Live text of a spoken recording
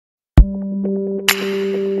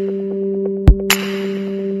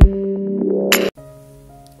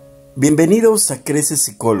Bienvenidos a Crece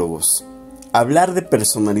Psicólogos. Hablar de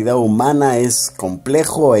personalidad humana es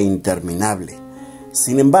complejo e interminable.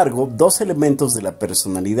 Sin embargo, dos elementos de la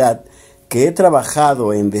personalidad que he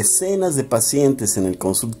trabajado en decenas de pacientes en el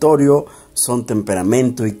consultorio son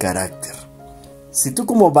temperamento y carácter. Si tú,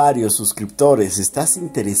 como varios suscriptores, estás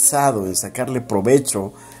interesado en sacarle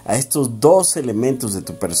provecho a estos dos elementos de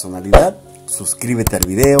tu personalidad, suscríbete al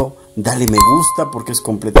video, dale me gusta porque es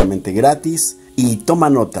completamente gratis y toma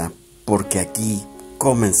nota porque aquí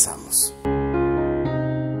comenzamos.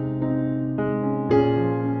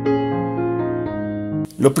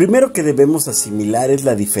 Lo primero que debemos asimilar es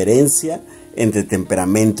la diferencia entre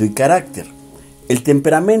temperamento y carácter. El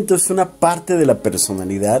temperamento es una parte de la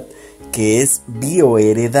personalidad que es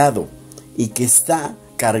bioheredado y que está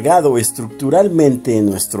cargado estructuralmente en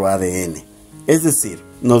nuestro ADN. Es decir,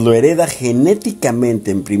 nos lo hereda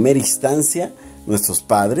genéticamente en primera instancia nuestros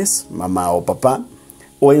padres, mamá o papá,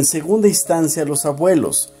 o en segunda instancia los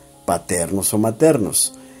abuelos, paternos o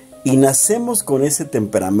maternos. Y nacemos con ese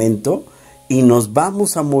temperamento y nos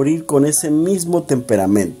vamos a morir con ese mismo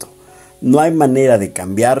temperamento. No hay manera de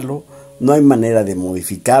cambiarlo, no hay manera de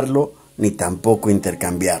modificarlo, ni tampoco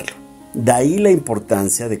intercambiarlo. De ahí la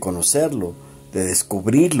importancia de conocerlo, de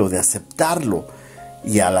descubrirlo, de aceptarlo,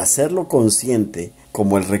 y al hacerlo consciente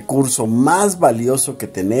como el recurso más valioso que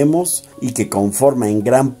tenemos y que conforma en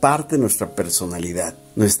gran parte nuestra personalidad,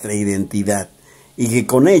 nuestra identidad, y que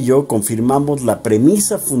con ello confirmamos la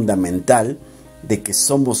premisa fundamental de que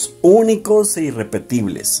somos únicos e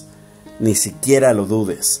irrepetibles. Ni siquiera lo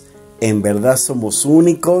dudes, en verdad somos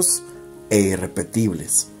únicos e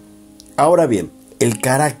irrepetibles. Ahora bien, el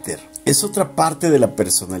carácter es otra parte de la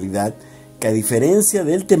personalidad que, a diferencia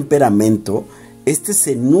del temperamento, este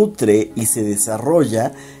se nutre y se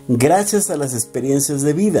desarrolla gracias a las experiencias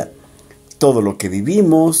de vida. Todo lo que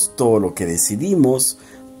vivimos, todo lo que decidimos,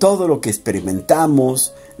 todo lo que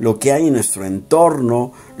experimentamos, lo que hay en nuestro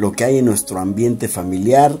entorno, lo que hay en nuestro ambiente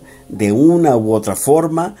familiar, de una u otra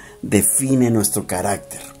forma, define nuestro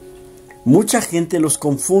carácter. Mucha gente los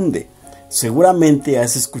confunde. Seguramente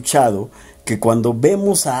has escuchado que cuando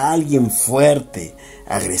vemos a alguien fuerte,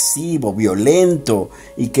 agresivo, violento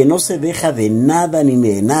y que no se deja de nada ni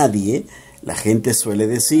de nadie, la gente suele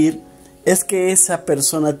decir, es que esa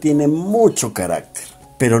persona tiene mucho carácter.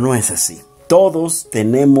 Pero no es así. Todos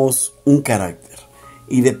tenemos un carácter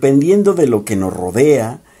y dependiendo de lo que nos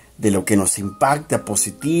rodea, de lo que nos impacta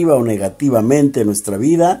positiva o negativamente en nuestra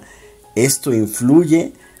vida, esto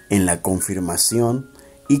influye en la confirmación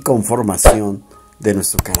y conformación de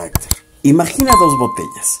nuestro carácter. Imagina dos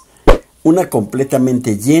botellas, una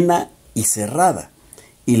completamente llena y cerrada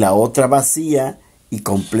y la otra vacía y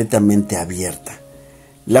completamente abierta.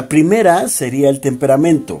 La primera sería el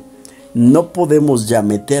temperamento. No podemos ya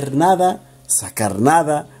meter nada, sacar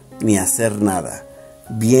nada, ni hacer nada.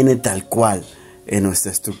 Viene tal cual en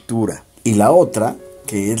nuestra estructura. Y la otra,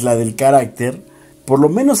 que es la del carácter, por lo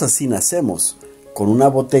menos así nacemos, con una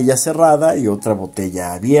botella cerrada y otra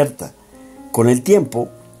botella abierta. Con el tiempo,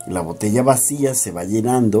 la botella vacía se va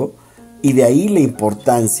llenando y de ahí la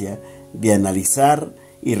importancia de analizar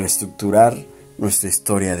y reestructurar nuestra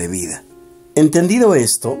historia de vida. Entendido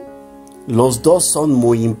esto, los dos son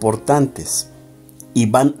muy importantes y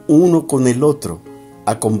van uno con el otro,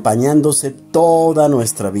 acompañándose toda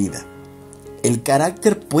nuestra vida. El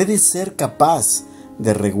carácter puede ser capaz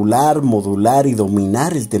de regular, modular y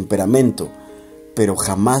dominar el temperamento, pero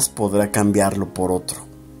jamás podrá cambiarlo por otro.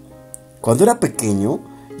 Cuando era pequeño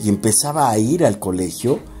y empezaba a ir al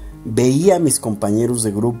colegio, veía a mis compañeros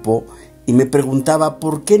de grupo y me preguntaba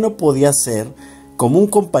por qué no podía ser como un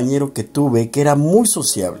compañero que tuve que era muy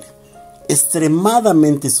sociable,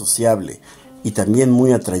 extremadamente sociable y también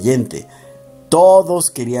muy atrayente.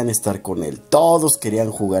 Todos querían estar con él, todos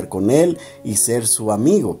querían jugar con él y ser su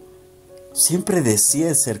amigo. Siempre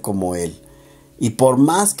deseé ser como él y por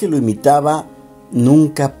más que lo imitaba,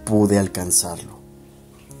 nunca pude alcanzarlo.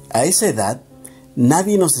 A esa edad,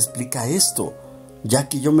 nadie nos explica esto, ya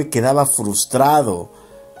que yo me quedaba frustrado,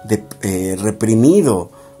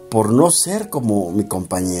 reprimido por no ser como mi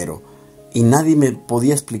compañero y nadie me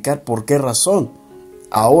podía explicar por qué razón.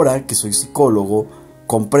 Ahora que soy psicólogo,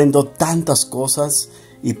 comprendo tantas cosas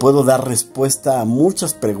y puedo dar respuesta a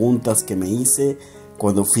muchas preguntas que me hice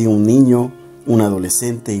cuando fui un niño, un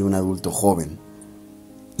adolescente y un adulto joven.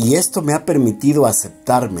 Y esto me ha permitido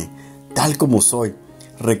aceptarme tal como soy,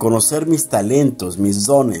 reconocer mis talentos, mis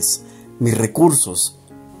dones, mis recursos,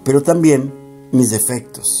 pero también mis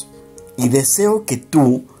defectos. Y deseo que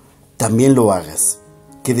tú también lo hagas,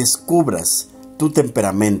 que descubras tu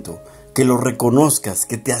temperamento, que lo reconozcas,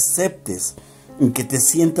 que te aceptes y que te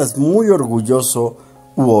sientas muy orgulloso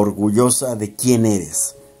u orgullosa de quién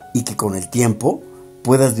eres y que con el tiempo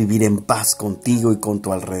puedas vivir en paz contigo y con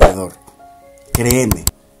tu alrededor. Créeme,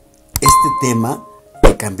 este tema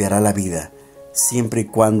te cambiará la vida siempre y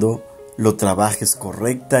cuando lo trabajes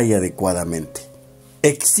correcta y adecuadamente.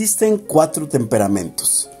 Existen 4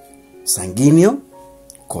 temperamentos: sanguíneo,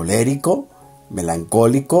 colérico,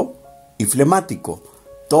 melancólico y flemático.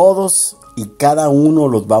 Todos y cada uno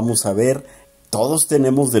los vamos a ver. Todos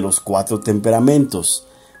tenemos de los 4 temperamentos,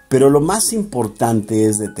 pero lo más importante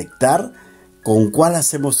es detectar con cuál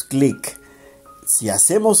hacemos clic. Si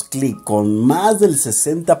hacemos clic con más del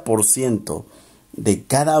 60% de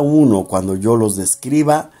cada uno cuando yo los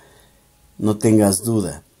describa, no tengas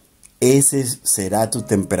duda, ese será tu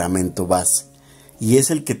temperamento base y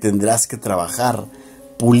es el que tendrás que trabajar,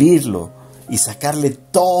 pulirlo y sacarle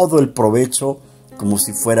todo el provecho como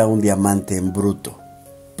si fuera un diamante en bruto.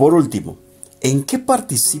 Por último, ¿en qué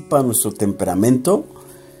participa nuestro temperamento?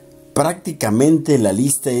 Prácticamente la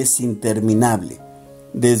lista es interminable.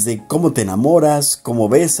 Desde cómo te enamoras, cómo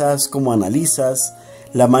besas, cómo analizas,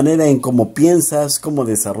 la manera en cómo piensas, cómo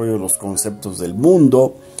desarrollas los conceptos del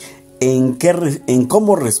mundo, en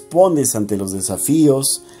cómo respondes ante los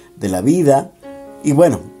desafíos de la vida. Y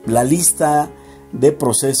bueno, la lista de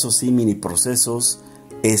procesos y mini procesos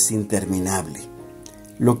es interminable.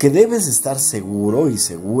 Lo que debes estar seguro y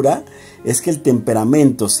segura es que el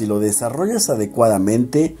temperamento, si lo desarrollas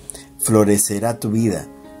adecuadamente, florecerá tu vida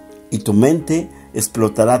y tu mente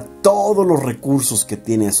explotará todos los recursos que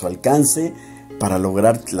tiene a su alcance para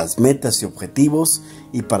lograr las metas y objetivos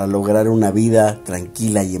y para lograr una vida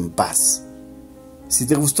tranquila y en paz. Si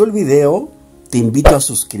te gustó el video, te invito a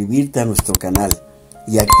suscribirte a nuestro canal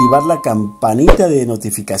y a activar la campanita de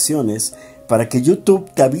notificaciones para que YouTube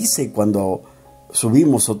te avise cuando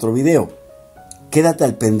subimos otro video. Quédate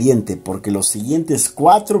al pendiente porque los siguientes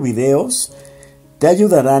 4 videos te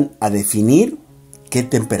ayudarán a definir qué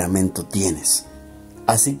temperamento tienes.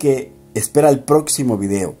 Así que espera el próximo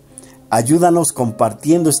video. Ayúdanos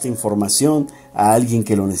compartiendo esta información a alguien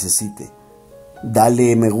que lo necesite.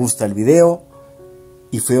 Dale me gusta al video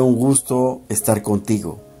y fue un gusto estar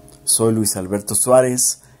contigo. Soy Luis Alberto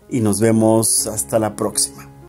Suárez y nos vemos hasta la próxima.